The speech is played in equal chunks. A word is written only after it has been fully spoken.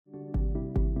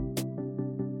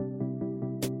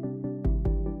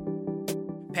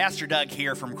Pastor Doug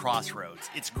here from Crossroads.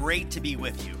 It's great to be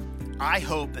with you. I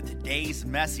hope that today's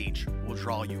message will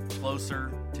draw you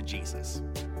closer to Jesus.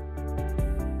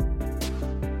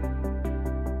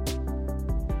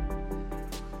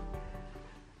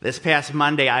 This past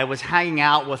Monday, I was hanging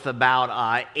out with about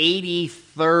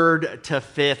 83rd to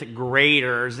 5th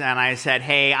graders, and I said,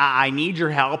 hey, I need your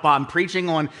help. I'm preaching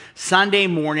on Sunday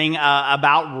morning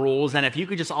about rules, and if you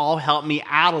could just all help me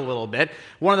out a little bit.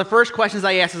 One of the first questions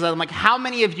I asked is, I'm like, how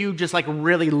many of you just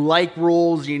really like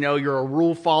rules? You know, you're a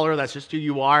rule follower. That's just who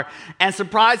you are. And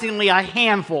surprisingly, a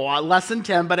handful, less than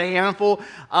 10, but a handful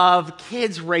of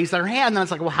kids raised their hand. And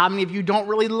it's like, well, how many of you don't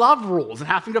really love rules and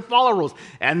having to follow rules?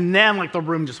 And then the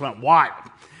room just went wild.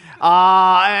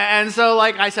 And so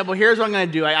I said, well, here's what I'm going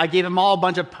to do. I gave them all a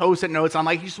bunch of Post-it notes. I'm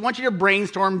like, I just want you to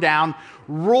brainstorm down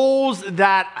rules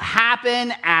that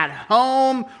happen at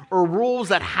home or rules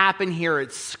that happen here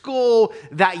at school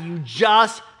that you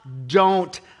just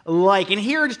don't like. And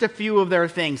here are just a few of their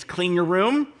things. Clean your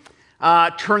room.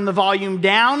 Turn the volume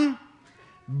down.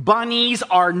 Bunnies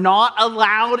are not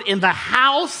allowed in the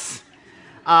house.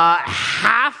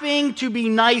 Having to be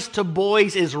nice to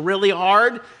boys is really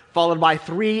hard, followed by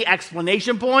 3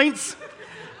 explanation points.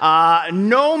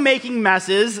 No making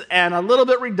messes, and a little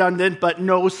bit redundant, but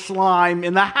no slime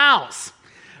in the house.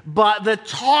 But the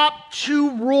top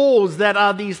 2 rules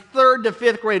that these 3rd to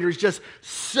 5th graders just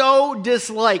so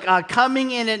dislike,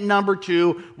 coming in at number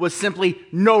 2 was simply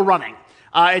no running.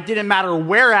 It didn't matter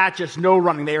where at, just no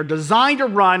running. They are designed to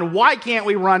run. Why can't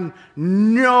we run?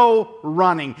 No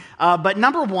running. But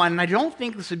number 1, and I don't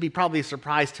think this would be probably a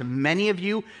surprise to many of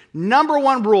you, number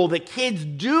 1 rule that kids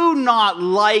do not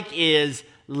like is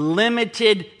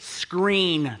limited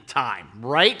screen time,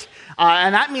 right?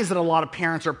 And that means that a lot of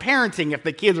parents are parenting if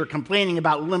the kids are complaining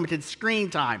about limited screen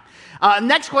time.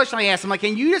 Next question I asked them,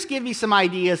 can you just give me some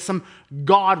ideas, some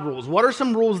God rules? What are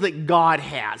some rules that God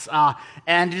has?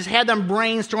 And just had them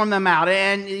brainstorm them out.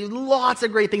 And lots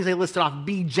of great things they listed off.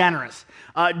 Be generous.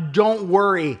 Don't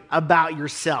worry about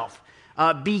yourself.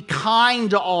 Be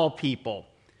kind to all people.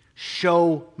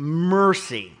 Show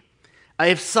mercy.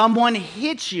 If someone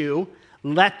hits you,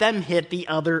 let them hit the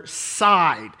other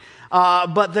side.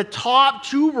 But the top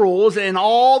 2 rules and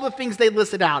all the things they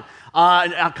listed out,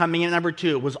 coming in at number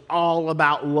 2, was all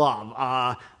about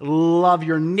love. Love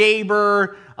your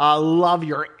neighbor, love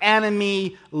your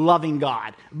enemy, loving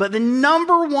God. But the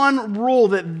number 1 rule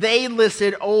that they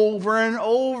listed over and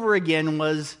over again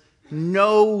was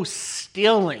no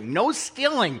stealing. No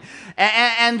stealing.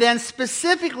 And then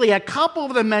specifically, a couple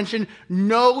of them mentioned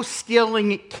no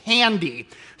stealing candy.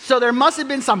 So there must have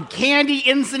been some candy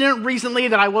incident recently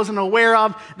that I wasn't aware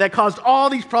of that caused all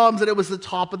these problems that it was the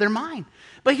top of their mind.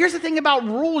 But here's the thing about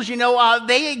rules,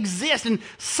 they exist. And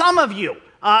some of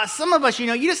us,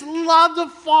 you just love to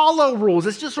follow rules.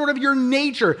 It's just sort of your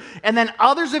nature. And then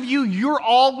others of you, you're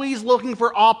always looking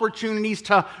for opportunities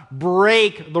to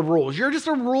break the rules. You're just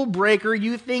a rule breaker.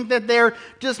 You think that they're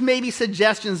just maybe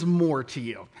suggestions more to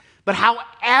you. But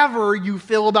however you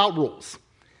feel about rules,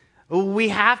 we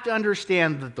have to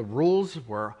understand that the rules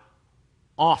were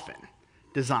often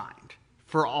designed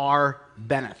for our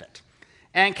benefit.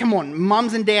 And come on,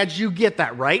 moms and dads, you get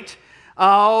that, right?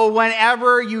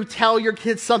 Whenever you tell your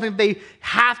kids something they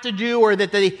have to do or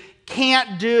that they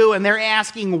can't do, and they're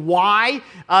asking why,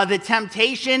 the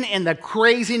temptation and the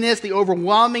craziness, the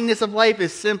overwhelmingness of life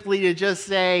is simply to just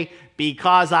say,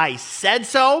 because I said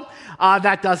so.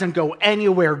 That doesn't go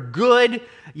anywhere good.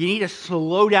 You need to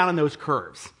slow down on those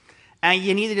curves. And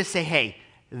you need to just say, hey,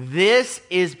 this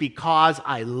is because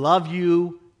I love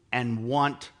you and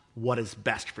want what is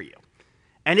best for you.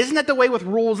 And isn't that the way with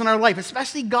rules in our life,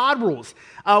 especially God rules?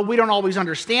 We don't always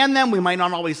understand them. We might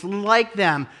not always like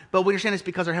them. But we understand it's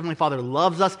because our Heavenly Father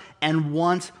loves us and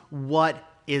wants what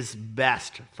is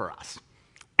best for us.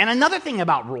 And another thing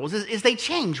about rules is they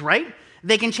change, right?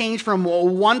 They can change from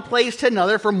one place to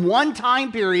another, from one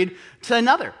time period to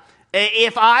another.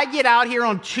 If I get out here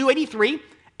on 283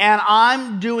 and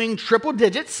I'm doing triple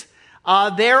digits,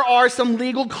 there are some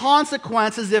legal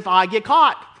consequences if I get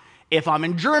caught. If I'm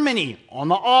in Germany on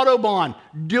the Autobahn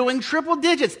doing triple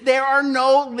digits, there are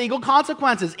no legal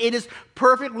consequences. It is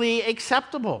perfectly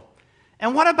acceptable.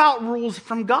 And what about rules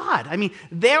from God?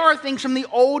 There are things from the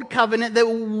old covenant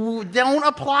that don't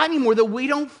apply anymore, that we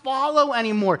don't follow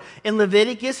anymore. In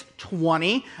Leviticus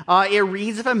 20, it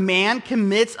reads, if a man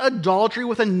commits adultery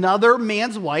with another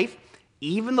man's wife,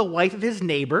 even the wife of his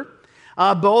neighbor,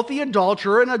 both the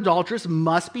adulterer and adulteress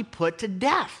must be put to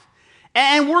death.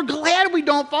 And we're glad we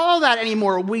don't follow that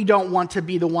anymore. We don't want to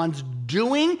be the ones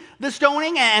doing the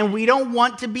stoning, and we don't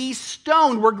want to be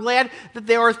stoned. We're glad that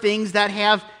there are things that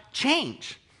have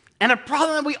changed. And a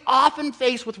problem that we often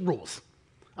face with rules,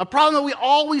 a problem that we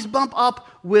always bump up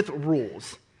with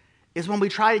rules, is when we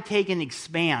try to take and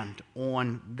expand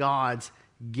on God's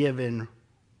given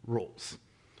rules.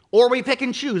 Or we pick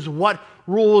and choose what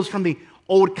rules from the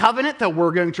old covenant that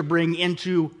we're going to bring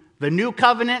into the new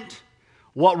covenant,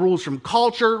 what rules from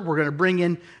culture we're going to bring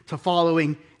in to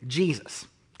following Jesus.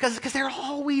 Because they're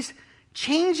always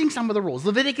changing some of the rules.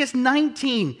 Leviticus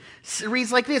 19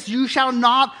 reads like this: "You shall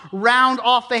not round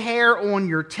off the hair on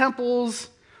your temples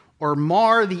or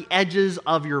mar the edges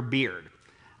of your beard."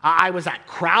 I was at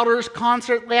Crowder's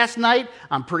concert last night.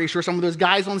 I'm pretty sure some of those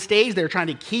guys on stage, they're trying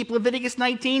to keep Leviticus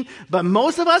 19. But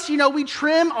most of us, we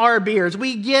trim our beards.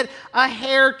 We get a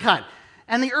haircut.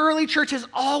 And the early church has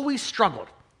always struggled.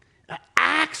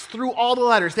 Acts through all the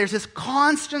letters, there's this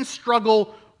constant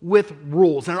struggle with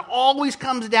rules. And it always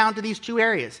comes down to these two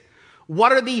areas.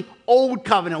 What are the old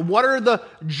covenant? What are the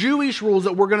Jewish rules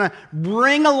that we're going to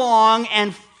bring along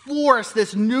and force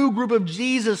this new group of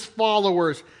Jesus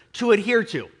followers to adhere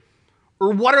to?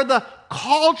 Or what are the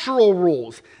cultural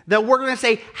rules that we're going to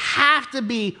say have to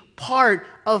be part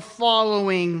of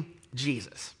following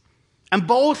Jesus? And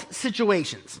both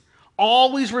situations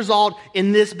always result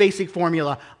in this basic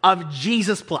formula of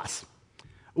Jesus plus.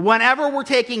 Whenever we're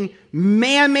taking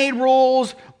man-made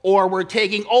rules or we're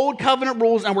taking old covenant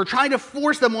rules and we're trying to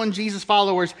force them on Jesus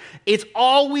followers, it's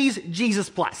always Jesus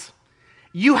plus.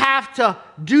 You have to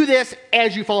do this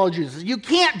as you follow Jesus. You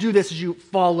can't do this as you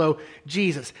follow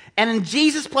Jesus. And in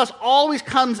Jesus plus always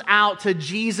comes out to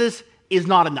Jesus is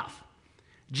not enough.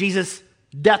 Jesus'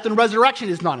 death and resurrection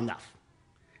is not enough.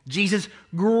 Jesus'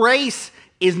 grace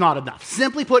is not enough.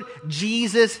 Simply put,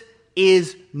 Jesus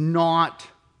is not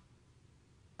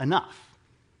enough.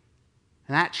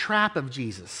 And that trap of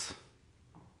Jesus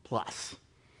plus,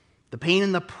 the pain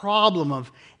and the problem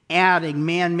of adding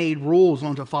man-made rules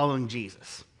onto following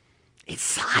Jesus, it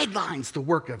sidelines the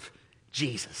work of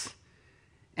Jesus.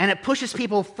 And it pushes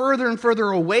people further and further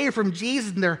away from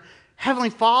Jesus and their Heavenly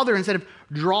Father instead of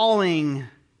drawing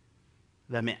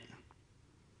them in.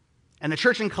 And the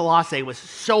church in Colossae was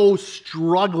so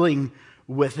struggling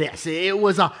with this. It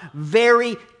was a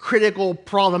very critical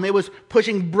problem. It was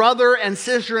pushing brother and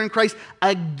sister in Christ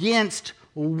against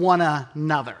one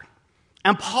another.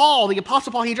 And Paul, the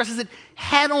Apostle Paul, he addresses it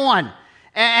head on.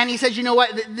 And he says, you know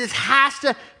what, this has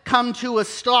to come to a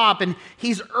stop. And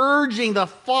he's urging the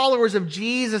followers of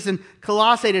Jesus in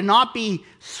Colossae to not be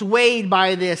swayed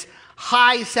by this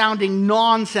high-sounding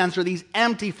nonsense or these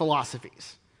empty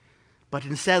philosophies, but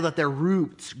instead let their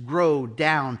roots grow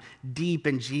down deep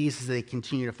in Jesus as they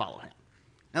continue to follow him.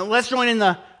 Now let's join in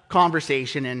the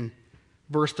conversation in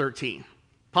verse 13.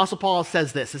 Apostle Paul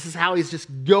says this. This is how he's just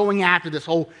going after this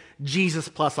whole Jesus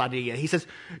plus idea. He says,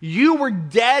 "You were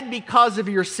dead because of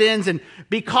your sins, and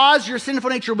because your sinful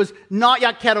nature was not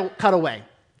yet cut away.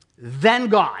 Then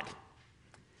God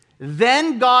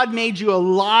made you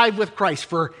alive with Christ,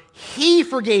 for he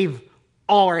forgave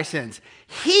all our sins.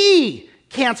 He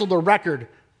canceled the record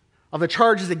of the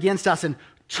charges against us and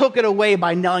took it away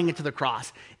by nailing it to the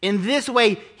cross. In this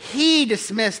way, he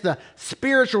dismissed the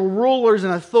spiritual rulers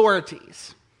and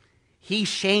authorities. He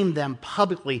shamed them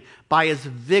publicly by his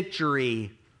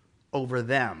victory over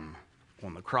them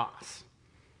on the cross."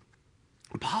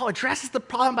 And Paul addresses the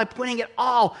problem by pointing it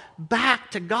all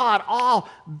back to God, all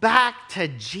back to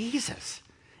Jesus.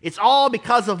 It's all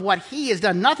because of what he has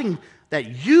done, nothing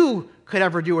that you could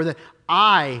ever do or that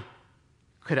I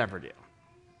could ever do.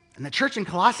 And the church in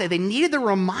Colossae, they needed the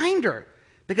reminder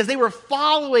because they were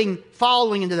following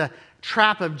into the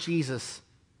trap of Jesus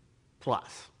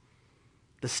plus.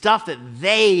 The stuff that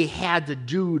they had to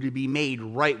do to be made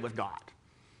right with God.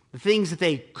 The things that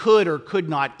they could or could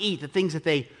not eat. The things that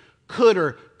they could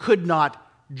or could not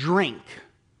drink.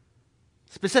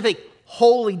 Specific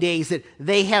holy days that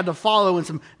they had to follow in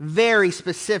some very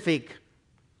specific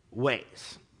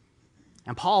ways.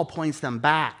 And Paul points them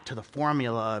back to the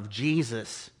formula of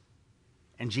Jesus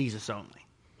and Jesus only.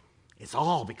 It's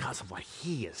all because of what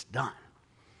he has done.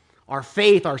 Our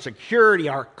faith, our security,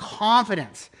 our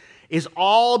confidence is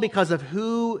all because of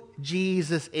who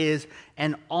Jesus is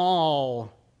and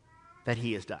all that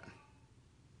he has done.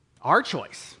 Our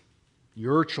choice,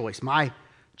 your choice, my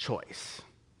choice,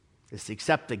 is to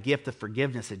accept the gift of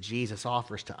forgiveness that Jesus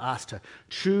offers to us, to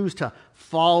choose to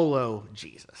follow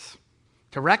Jesus,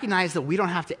 to recognize that we don't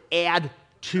have to add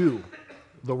to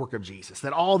the work of Jesus,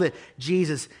 that all that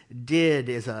Jesus did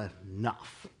is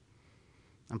enough.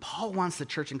 And Paul wants the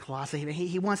church in Colossae,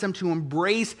 he wants them to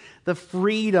embrace the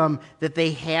freedom that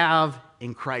they have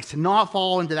in Christ, to not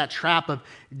fall into that trap of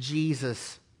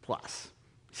Jesus plus.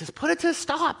 He says, put it to a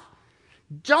stop.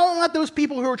 Don't let those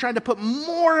people who are trying to put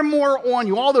more and more on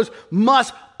you, all those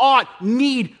must, ought,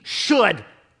 need, should,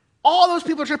 all those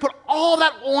people are trying to put all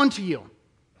that onto you.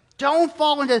 Don't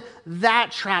fall into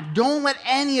that trap. Don't let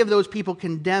any of those people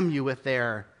condemn you with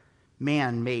their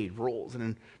man-made rules. And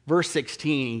in verse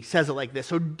 16, he says it like this.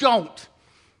 So don't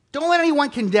let anyone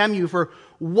condemn you for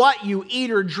what you eat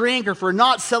or drink, or for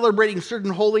not celebrating certain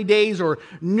holy days or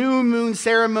new moon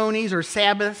ceremonies or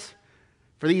Sabbaths.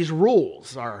 For these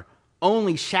rules are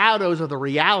only shadows of the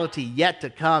reality yet to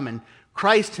come, and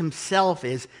Christ himself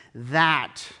is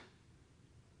that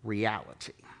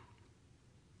reality.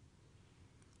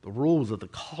 The rules of the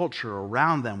culture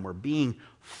around them were being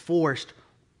forced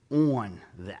on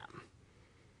them.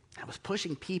 That was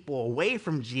pushing people away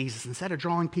from Jesus instead of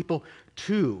drawing people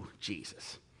to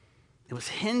Jesus. It was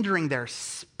hindering their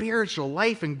spiritual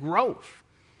life and growth.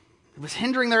 It was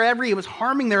it was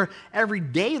harming their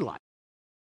everyday life.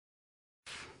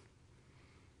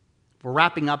 We're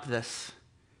wrapping up this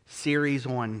series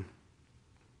on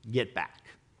Get Back.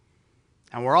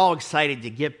 And we're all excited to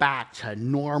get back to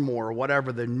normal or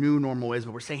whatever the new normal is,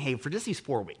 but we're saying, hey, for just these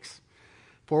 4 weeks,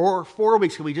 for 4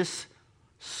 weeks, can we just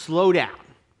slow down?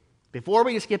 Before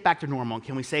we just get back to normal,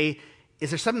 can we say, is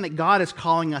there something that God is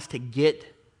calling us to get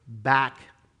back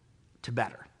to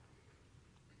better?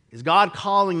 Is God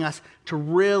calling us to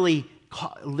really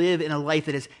live in a life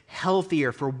that is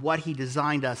healthier for what he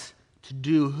designed us to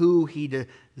do, who he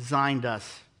designed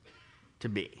us to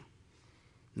be?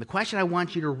 And the question I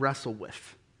want you to wrestle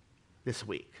with this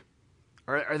week,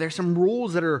 are there some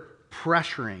rules that are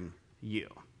pressuring you?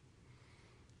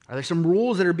 Are there some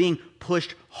rules that are being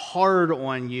pushed hard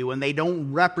on you and they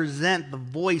don't represent the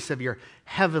voice of your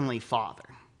heavenly Father?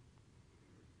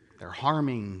 They're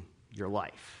harming your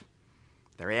life.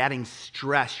 They're adding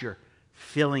stress. You're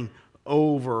feeling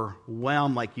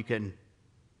overwhelmed like you can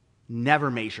never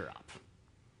measure up.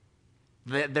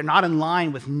 They're not in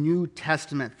line with New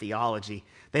Testament theology.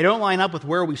 They don't line up with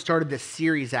where we started this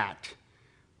series at,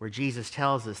 where Jesus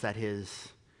tells us that his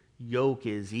yoke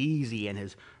is easy and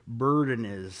his burden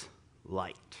is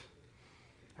light.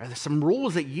 Are there some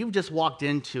rules that you've just walked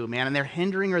into, man, and they're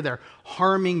hindering or they're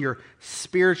harming your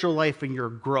spiritual life and your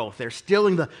growth? They're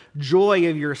stealing the joy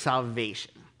of your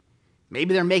salvation.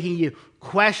 Maybe they're making you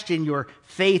question your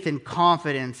faith and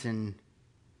confidence in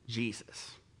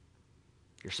Jesus.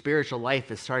 Your spiritual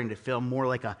life is starting to feel more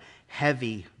like a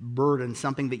heavy burden,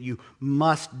 something that you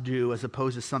must do as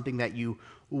opposed to something that you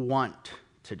want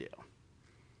to do.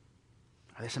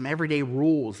 Are there some everyday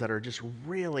rules that are just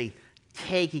really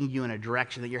taking you in a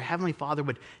direction that your Heavenly Father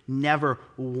would never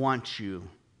want you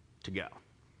to go?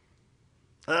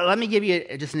 Let me give you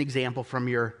just an example from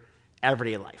your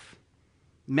everyday life.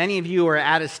 Many of you are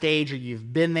at a stage, or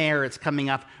you've been there, it's coming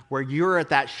up, where you're at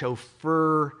that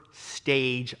chauffeur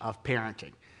stage of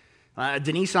parenting.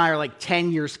 Denise and I are like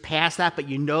 10 years past that, but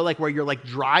you know, like where you're like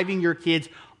driving your kids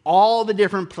all the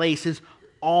different places,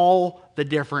 all the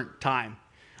different time.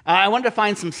 I wanted to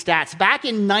find some stats. Back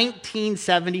in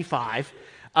 1975,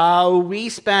 we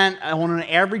spent on an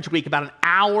average week about an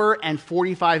hour and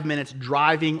 45 minutes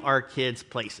driving our kids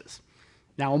places.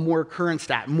 Now, a more current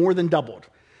stat, more than doubled.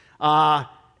 5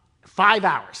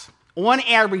 hours on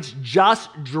average just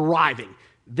driving.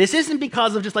 This isn't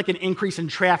because of just like an increase in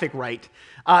traffic, right?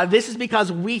 This is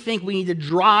because we think we need to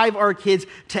drive our kids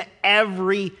to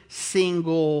every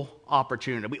single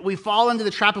opportunity. We fall into the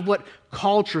trap of what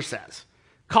culture says.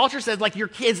 Culture says, like, your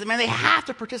kids, man, they have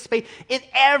to participate in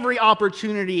every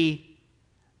opportunity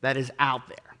that is out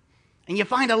there. And you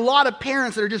find a lot of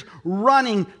parents that are just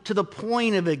running to the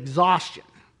point of exhaustion.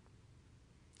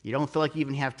 You don't feel like you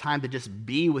even have time to just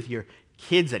be with your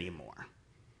kids anymore.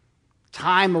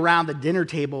 Time around the dinner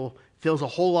table feels a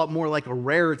whole lot more like a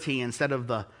rarity instead of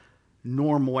the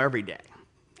normal everyday.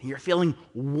 And you're feeling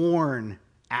worn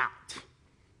out.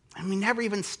 And we never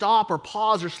even stop or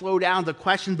pause or slow down to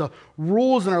question the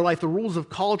rules in our life, the rules of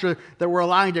culture that we're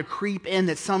allowing to creep in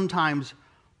that sometimes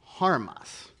harm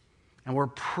us. And we're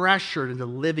pressured into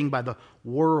living by the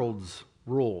world's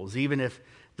rules, even if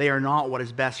they are not what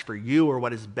is best for you or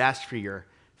what is best for your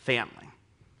family.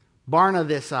 Barna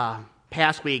this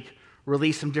past week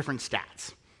released some different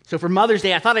stats. So for Mother's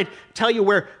Day, I thought I'd tell you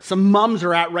where some moms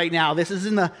are at right now. This is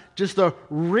in just the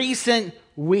recent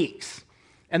weeks.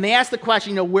 And they asked the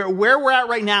question, where we're at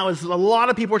right now is a lot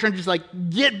of people are trying to just like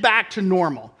get back to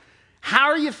normal. How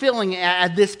are you feeling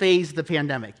at this phase of the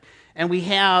pandemic? And we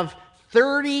have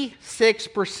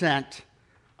 36%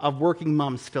 of working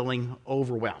moms feeling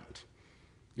overwhelmed.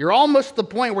 You're almost at the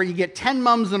point where you get 10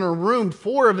 moms in a room,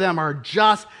 4 of them are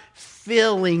just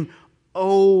feeling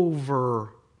overwhelmed.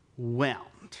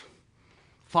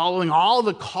 following all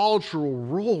the cultural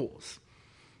rules.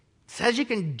 It says you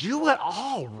can do it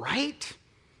all, right?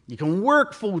 You can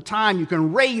work full time, you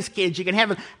can raise kids, you can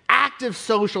have an active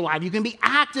social life, you can be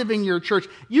active in your church,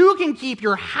 you can keep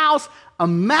your house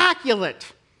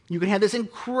immaculate. You can have this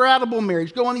incredible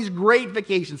marriage, go on these great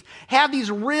vacations, have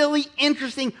these really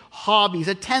interesting hobbies,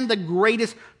 attend the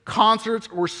greatest concerts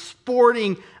or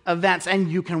sporting events,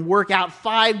 and you can work out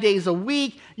 5 days a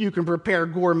week, you can prepare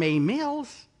gourmet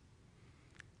meals.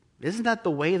 Isn't that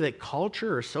the way that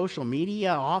culture or social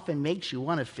media often makes you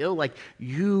want to feel like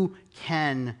you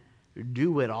can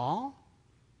do it all?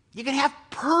 You can have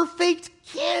perfect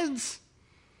kids.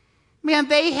 Man,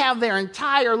 they have their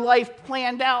entire life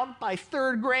planned out by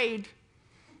 3rd grade.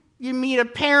 You meet a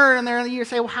parent and you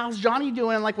say, well, how's Johnny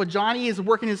doing? Like, well, Johnny is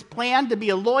working his plan to be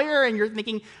a lawyer, and you're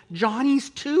thinking, Johnny's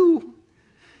 2.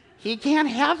 He can't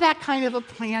have that kind of a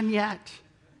plan yet.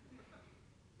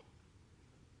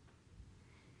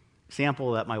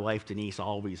 Example that my wife Denise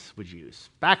always would use.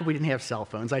 Back when we didn't have cell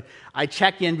phones, I'd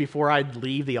check in before I'd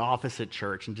leave the office at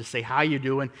church and just say, how you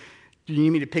doing? Do you need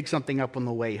me to pick something up on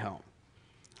the way home?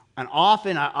 And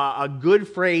often a good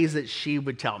phrase that she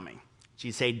would tell me,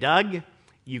 she'd say, Doug,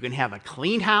 you can have a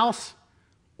clean house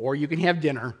or you can have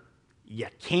dinner. You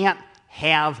can't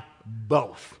have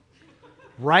both,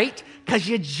 right? Because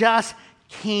you just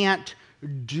can't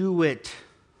do it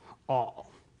all.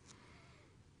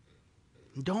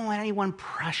 Don't let anyone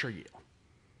pressure you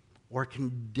or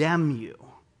condemn you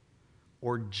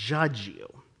or judge you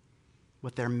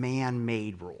with their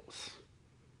man-made rules.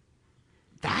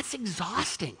 That's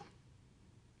exhausting.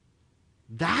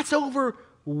 That's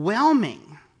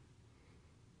overwhelming.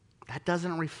 That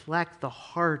doesn't reflect the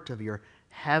heart of your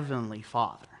heavenly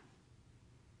Father.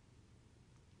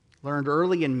 Learned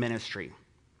early in ministry,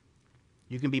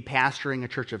 you can be pastoring a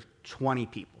church of 20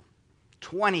 people,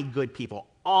 20 good people,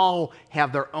 all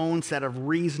have their own set of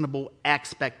reasonable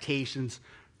expectations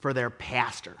for their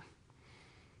pastor.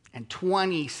 And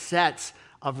 20 sets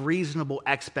of reasonable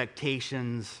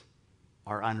expectations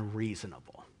are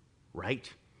unreasonable,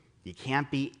 right? You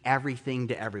can't be everything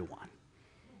to everyone.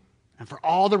 And for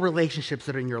all the relationships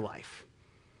that are in your life,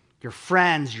 your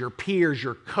friends, your peers,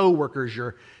 your coworkers,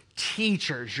 your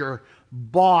teachers, your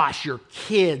boss, your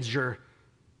kids, your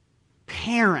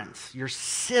parents, your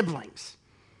siblings,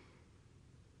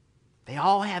 they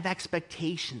all have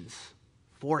expectations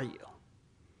for you.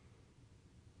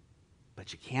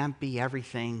 But you can't be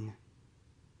everything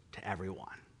to everyone.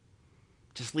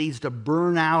 It just leads to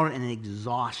burnout and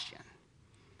exhaustion.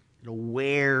 It'll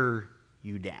wear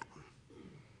you down.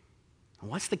 And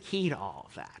what's the key to all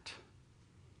of that?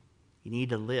 You need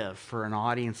to live for an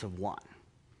audience of one.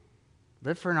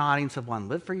 Live for an audience of one.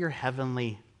 Live for your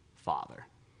heavenly Father.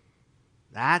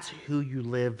 That's who you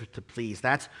live to please.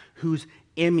 That's whose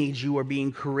image you are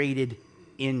being created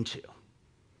into.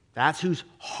 That's whose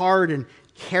heart and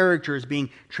character is being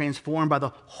transformed by the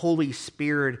Holy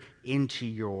Spirit into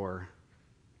your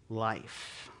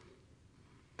life.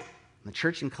 The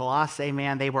church in Colossae,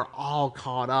 man, they were all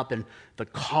caught up in the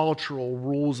cultural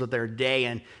rules of their day.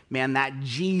 And man, that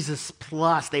Jesus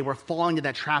plus, they were falling into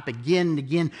that trap again and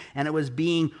again, and it was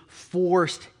being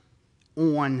forced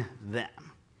on them.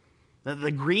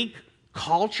 The Greek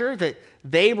culture that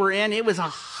they were in, it was a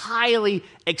highly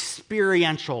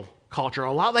experiential culture.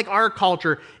 A lot like our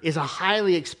culture is a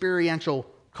highly experiential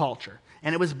culture.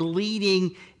 And it was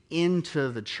bleeding into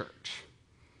the church.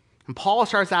 And Paul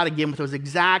starts out again with those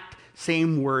exact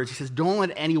same words. He says, don't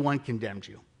let anyone condemn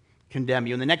you. In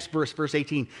the next verse, verse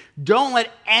 18, don't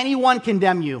let anyone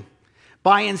condemn you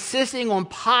by insisting on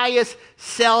pious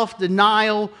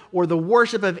self-denial or the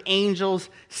worship of angels,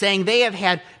 saying they have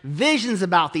had visions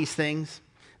about these things.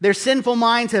 Their sinful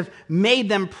minds have made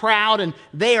them proud, and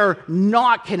they are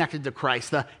not connected to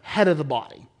Christ, the head of the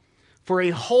body. For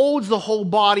he holds the whole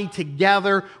body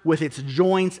together with its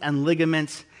joints and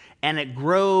ligaments, and it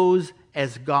grows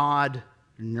as God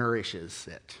nourishes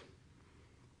it.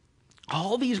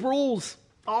 All these rules,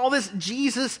 all this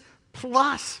Jesus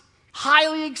plus,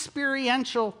 highly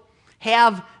experiential,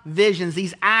 have visions,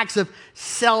 these acts of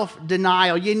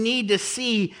self-denial. You need to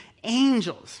see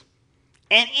angels.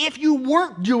 And if you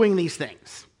weren't doing these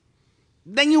things,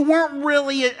 then you weren't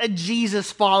really a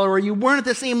Jesus follower. You weren't at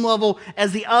the same level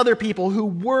as the other people who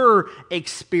were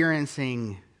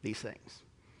experiencing these things.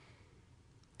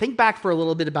 Think back for a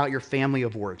little bit about your family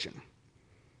of origin.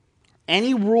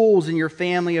 Any rules in your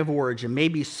family of origin,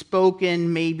 maybe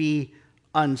spoken, maybe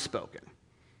unspoken.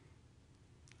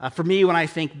 For me, when I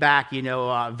think back,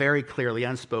 very clearly,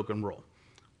 unspoken rule.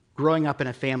 Growing up in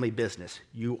a family business,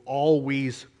 you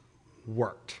always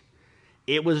worked.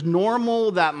 It was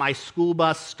normal that my school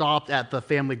bus stopped at the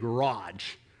family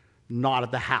garage, not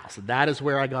at the house. That is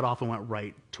where I got off and went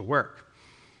right to work.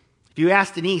 If you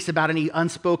asked Denise about any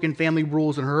unspoken family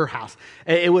rules in her house,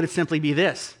 it would simply be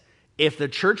this. If the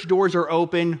church doors are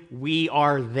open, we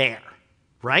are there,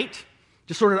 right?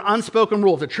 Just sort of unspoken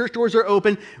rule. If the church doors are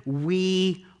open,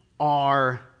 we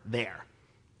are there.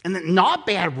 And then not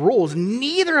bad rules.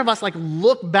 Neither of us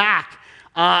look back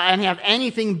and have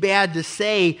anything bad to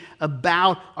say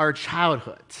about our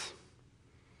childhoods.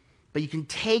 But you can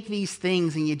take these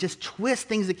things and you just twist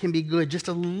things that can be good just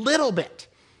a little bit.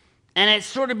 And it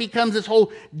sort of becomes this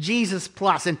whole Jesus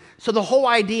plus. And so the whole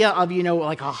idea of,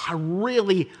 a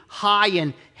really high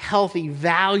and healthy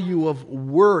value of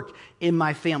work in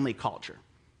my family culture.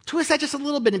 Twist that just a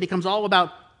little bit and it becomes all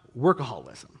about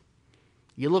workaholism.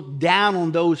 You look down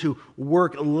on those who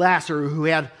work less or who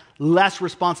have less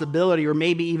responsibility or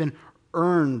maybe even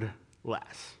earned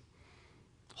less.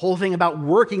 Whole thing about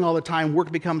working all the time,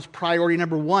 work becomes priority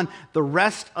number one. The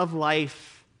rest of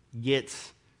life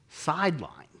gets sidelined.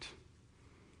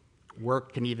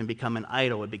 Work can even become an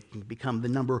idol. It can become the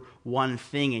number one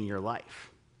thing in your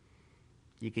life.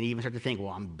 You can even start to think, well,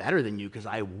 I'm better than you because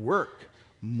I work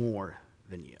more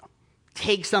than you.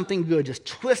 Take something good, just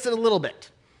twist it a little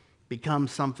bit, become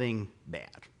something bad.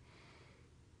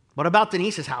 What about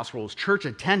Denise's house rules? Church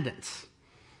attendance.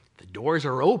 The doors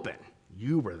are open.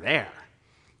 You were there.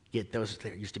 Get those,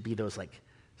 there used to be those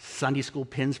Sunday school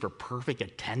pins for perfect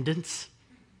attendance.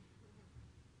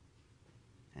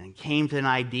 And came to an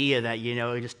idea that,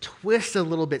 just twist a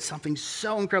little bit, something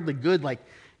so incredibly good like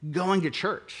going to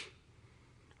church.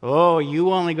 Oh,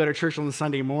 you only go to church on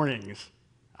Sunday mornings.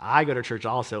 I go to church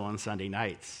also on Sunday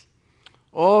nights.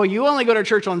 Oh, you only go to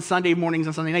church on Sunday mornings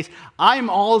and Sunday nights. I'm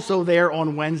also there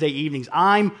on Wednesday evenings.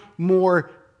 I'm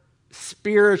more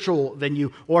spiritual than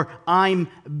you, or I'm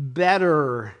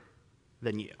better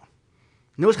than you.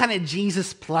 And those kind of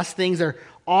Jesus plus things are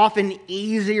often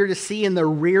easier to see in the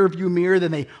rear view mirror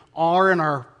than they are in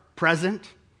our present,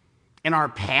 in our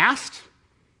past,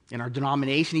 in our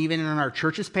denomination, even in our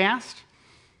church's past.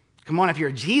 Come on, if you're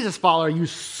a Jesus follower, you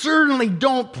certainly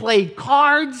don't play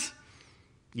cards.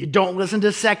 You don't listen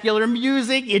to secular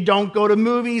music. You don't go to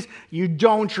movies. You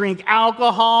don't drink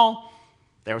alcohol.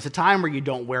 There was a time where you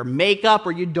don't wear makeup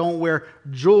or you don't wear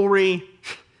jewelry.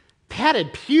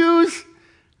 Padded pews.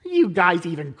 Are you guys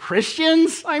even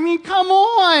Christians? I mean, come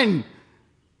on.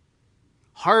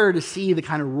 Hard to see the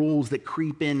kind of rules that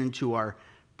creep into our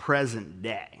present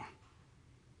day.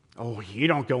 Oh, you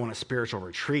don't go on a spiritual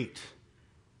retreat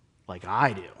like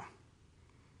I do.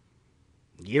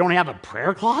 You don't have a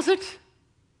prayer closet?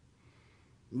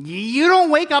 You don't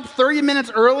wake up 30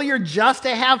 minutes earlier just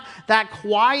to have that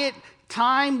quiet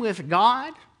time with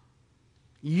God?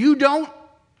 You don't,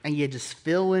 and you just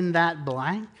fill in that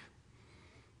blank?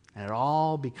 And it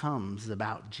all becomes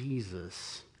about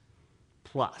Jesus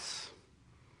plus.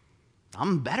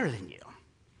 I'm better than you.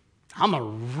 I'm a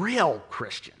real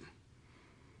Christian.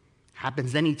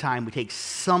 Happens anytime we take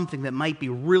something that might be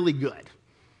really good,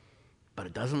 but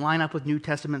it doesn't line up with New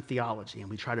Testament theology, and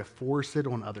we try to force it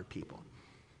on other people.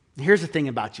 And here's the thing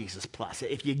about Jesus plus.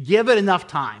 If you give it enough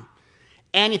time,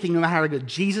 anything, no matter how good,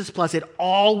 Jesus plus, it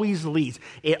always leads.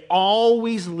 It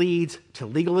always leads to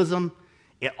legalism.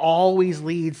 It always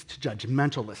leads to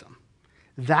judgmentalism.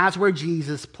 That's where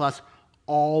Jesus plus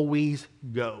always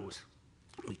goes.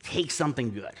 We take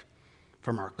something good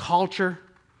from our culture.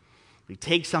 We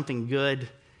take something good,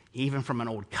 even from an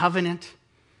old covenant,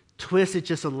 twist it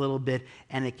just a little bit,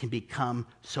 and it can become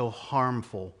so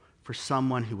harmful for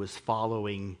someone who is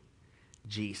following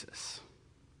Jesus.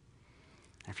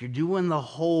 If you're doing the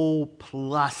whole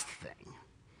plus thing,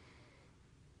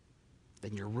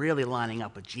 then you're really lining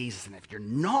up with Jesus. And if you're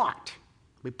not,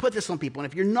 we put this on people,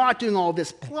 and if you're not doing all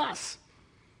this plus,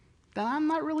 then I'm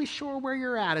not really sure where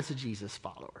you're at as a Jesus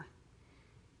follower.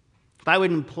 If I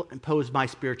would impose my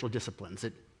spiritual disciplines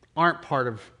that aren't part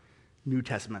of New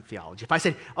Testament theology, if I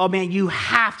said, oh man, you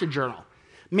have to journal.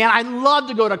 Man, I love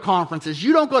to go to conferences.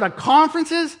 You don't go to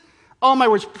conferences? Oh my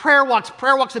words, prayer walks.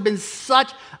 Prayer walks have been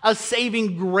such a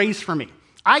saving grace for me.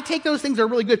 I take those things that are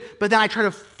really good, but then I try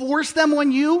to force them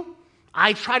on you.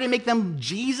 I try to make them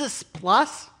Jesus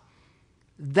plus.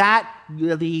 That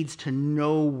leads to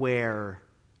nowhere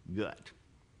good.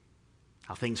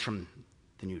 How things from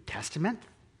the New Testament,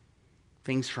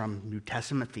 things from New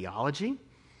Testament theology,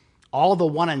 all the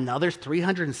one another's,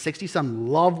 360 some,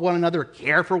 love one another,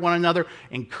 care for one another,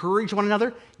 encourage one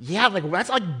another. Yeah, that's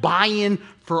like buy-in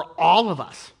for all of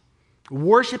us.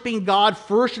 Worshiping God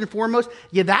first and foremost,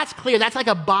 yeah, that's clear. That's like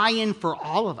a buy-in for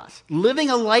all of us. Living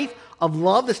a life of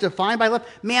love that's defined by love,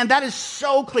 man, that is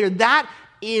so clear. That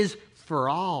is for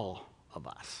all of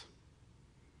us.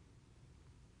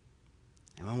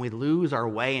 And when we lose our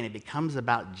way and it becomes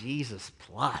about Jesus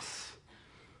plus,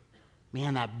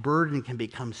 man, that burden can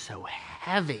become so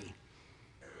heavy.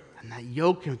 And that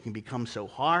yoke can become so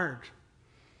hard.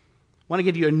 I want to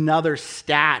give you another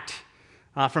stat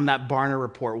from that Barna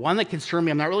report, one that concerned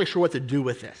me. I'm not really sure what to do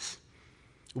with this.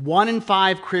 1 in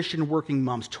 5 Christian working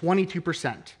moms,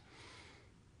 22%.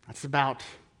 That's about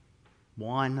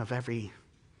 1 of every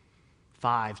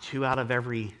 5, 2 out of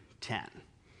every 10.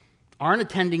 Aren't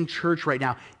attending church right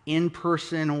now, in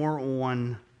person or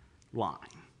online.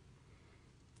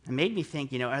 It made me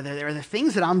think, are there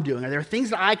things that I'm doing? Are there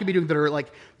things that I could be doing that are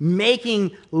like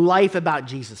making life about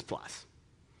Jesus plus?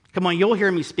 Come on, you'll hear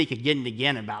me speak again and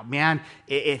again about, man,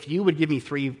 if you would give me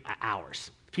 3 hours,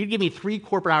 if you'd give me 3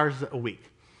 corporate hours a week,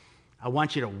 I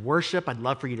want you to worship, I'd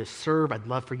love for you to serve, I'd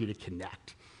love for you to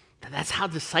connect. That's how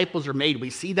disciples are made. We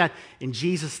see that in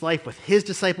Jesus' life with his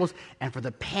disciples and for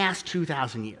the past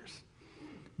 2,000 years.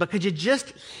 But could you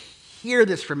just hear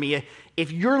this from me?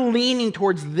 If you're leaning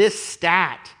towards this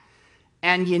stat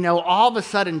and, all of a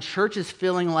sudden church is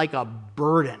feeling like a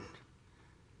burden,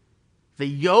 the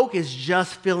yoke is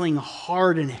just feeling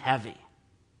hard and heavy,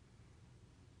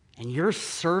 and you're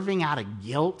serving out of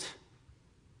guilt,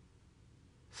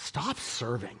 stop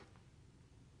serving.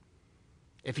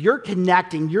 If you're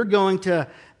connecting, you're going to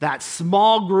that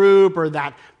small group or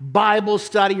that Bible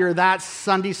study or that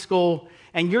Sunday school,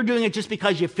 and you're doing it just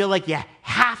because you feel like you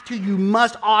have to, you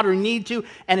must, ought, or need to,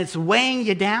 and it's weighing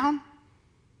you down,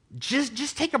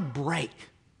 just take a break.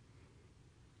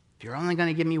 If you're only going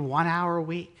to give me 1 hour a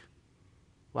week,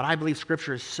 what I believe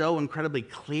Scripture is so incredibly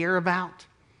clear about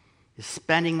is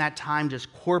spending that time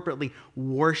just corporately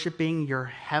worshiping your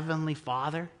Heavenly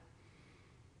Father.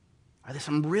 Are there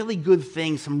some really good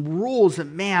things, some rules that,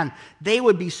 man, they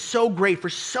would be so great for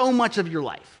so much of your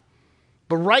life.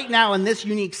 But right now in this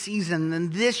unique season,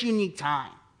 in this unique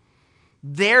time,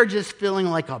 they're just feeling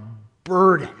like a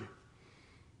burden.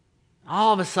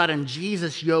 All of a sudden,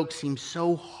 Jesus' yoke seems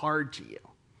so hard to you.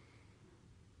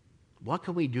 What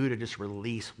can we do to just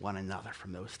release one another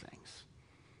from those things?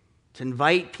 To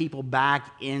invite people back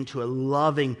into a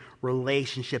loving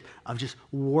relationship of just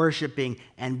worshiping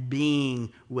and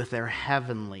being with their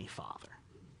Heavenly Father.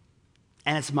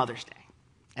 And it's Mother's Day.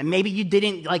 And maybe you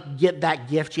didn't get that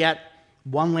gift yet.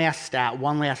 One last stat,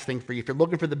 one last thing for you. If you're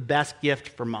looking for the best gift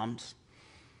for moms,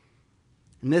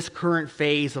 in this current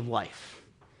phase of life,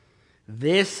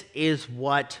 this is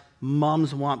what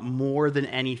moms want more than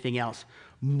anything else.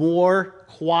 More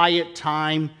quiet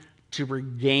time to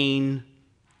regain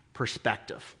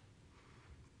perspective.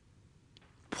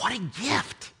 What a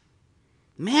gift.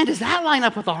 Man, does that line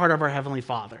up with the heart of our Heavenly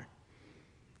Father?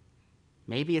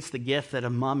 Maybe it's the gift that a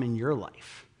mom in your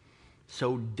life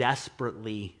so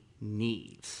desperately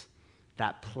needs.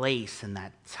 That place and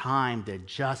that time to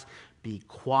just be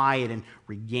quiet and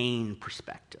regain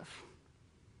perspective.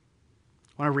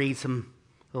 I want to read some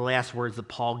of the last words that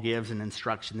Paul gives in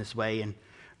instruction this way. In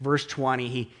verse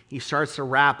 20, he starts to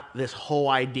wrap this whole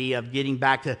idea of getting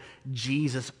back to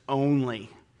Jesus only,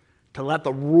 to let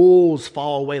the rules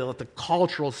fall away, to let the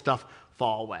cultural stuff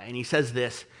fall away. And he says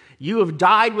this, "You have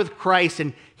died with Christ,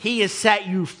 and he has set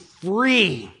you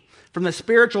free from the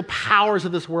spiritual powers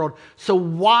of this world. So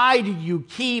why do you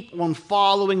keep on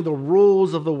following the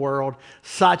rules of the world,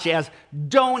 such as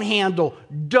don't handle,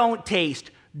 don't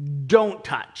taste, don't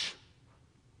touch?"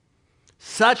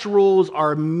 Such rules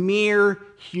are mere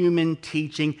human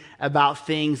teaching about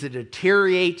things that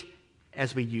deteriorate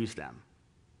as we use them.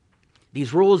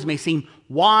 These rules may seem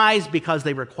wise because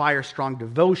they require strong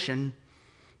devotion,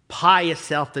 pious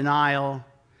self-denial,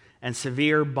 and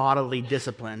severe bodily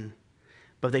discipline,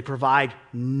 but they provide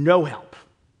no help.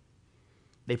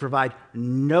 They provide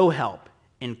no help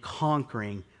in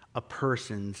conquering a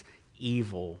person's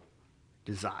evil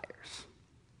desires.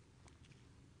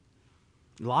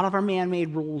 A lot of our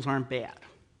man-made rules aren't bad,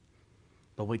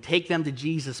 but when we take them to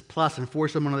Jesus plus and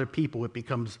force them on other people, it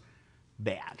becomes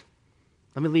bad.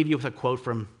 Let me leave you with a quote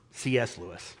from C.S.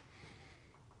 Lewis.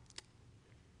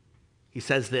 He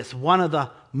says this, "One of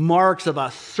the marks of a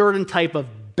certain type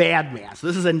of bad man," so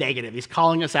this is a negative, he's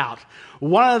calling us out.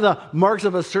 "One of the marks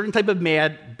of a certain type of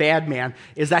bad man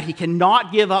is that he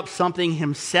cannot give up something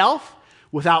himself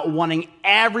without wanting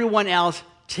everyone else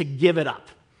to give it up.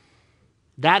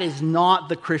 That is not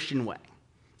the Christian way.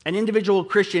 An individual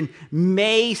Christian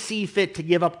may see fit to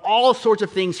give up all sorts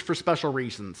of things for special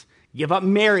reasons. Give up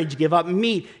marriage, give up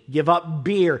meat, give up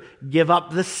beer, give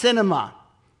up the cinema.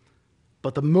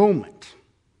 But the moment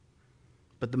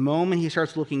he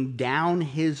starts looking down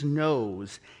his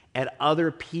nose at other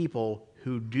people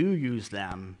who do use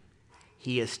them,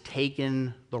 he has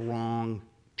taken the wrong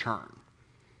turn.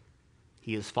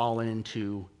 He has fallen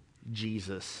into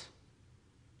Jesus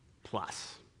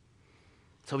plus.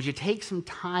 So as you take some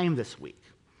time this week,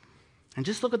 and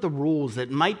just look at the rules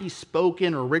that might be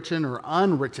spoken or written or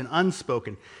unwritten,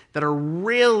 unspoken, that are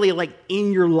really like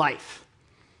in your life,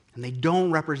 and they don't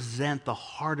represent the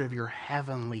heart of your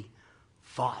heavenly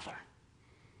Father.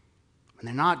 And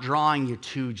they're not drawing you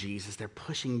to Jesus, they're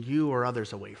pushing you or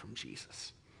others away from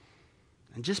Jesus.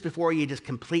 And just before you just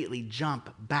completely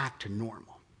jump back to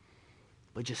normal,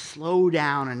 but just slow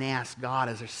down and ask God,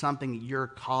 is there something that you're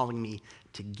calling me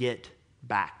to get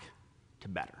back to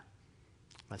better?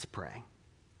 Let's pray.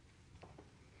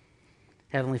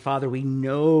 Heavenly Father, we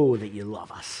know that you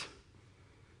love us.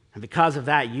 And because of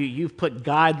that, you've put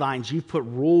guidelines, you've put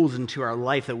rules into our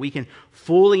life that we can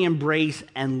fully embrace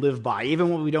and live by. Even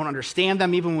when we don't understand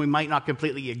them, even when we might not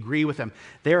completely agree with them.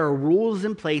 There are rules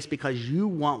in place because you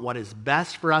want what is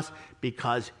best for us,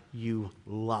 because you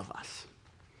love us.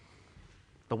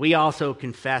 But we also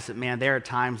confess that, man, there are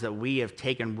times that we have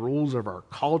taken rules of our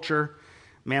culture.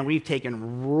 Man, we've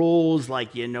taken rules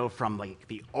like, from like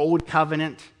the old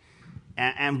covenant,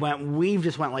 and we've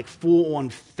just went like full-on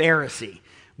Pharisee.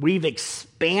 We've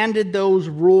expanded those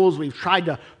rules. We've tried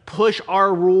to push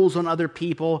our rules on other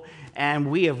people,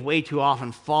 and we have way too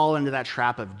often fallen into that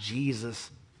trap of Jesus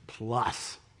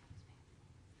plus.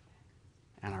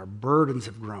 And our burdens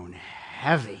have grown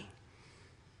heavy.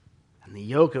 And the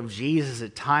yoke of Jesus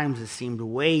at times has seemed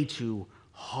way too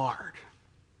hard.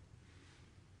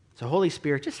 So Holy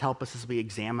Spirit, just help us as we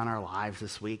examine our lives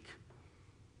this week.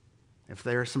 If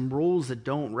there are some rules that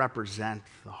don't represent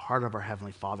the heart of our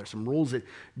Heavenly Father, some rules that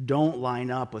don't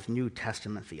line up with New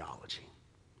Testament theology,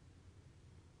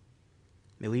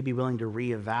 may we be willing to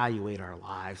reevaluate our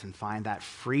lives and find that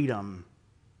freedom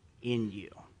in you.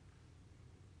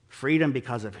 Freedom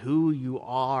because of who you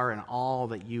are and all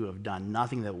that you have done,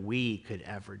 nothing that we could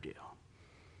ever do.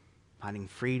 Finding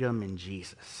freedom in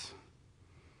Jesus.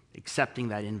 Accepting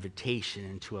that invitation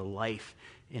into a life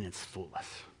in its fullest.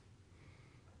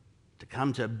 To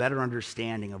come to a better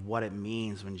understanding of what it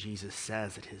means when Jesus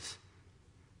says that his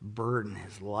burden,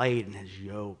 his light, and his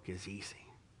yoke is easy.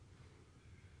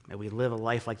 May we live a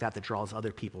life like that draws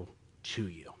other people to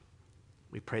you.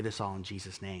 We pray this all in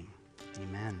Jesus' name.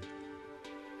 Amen.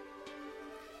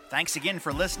 Thanks again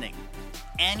for listening.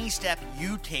 Any step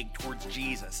you take towards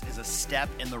Jesus is a step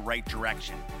in the right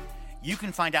direction. You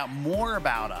can find out more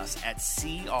about us at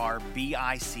crbic.org.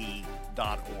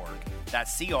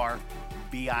 That's crbic.org.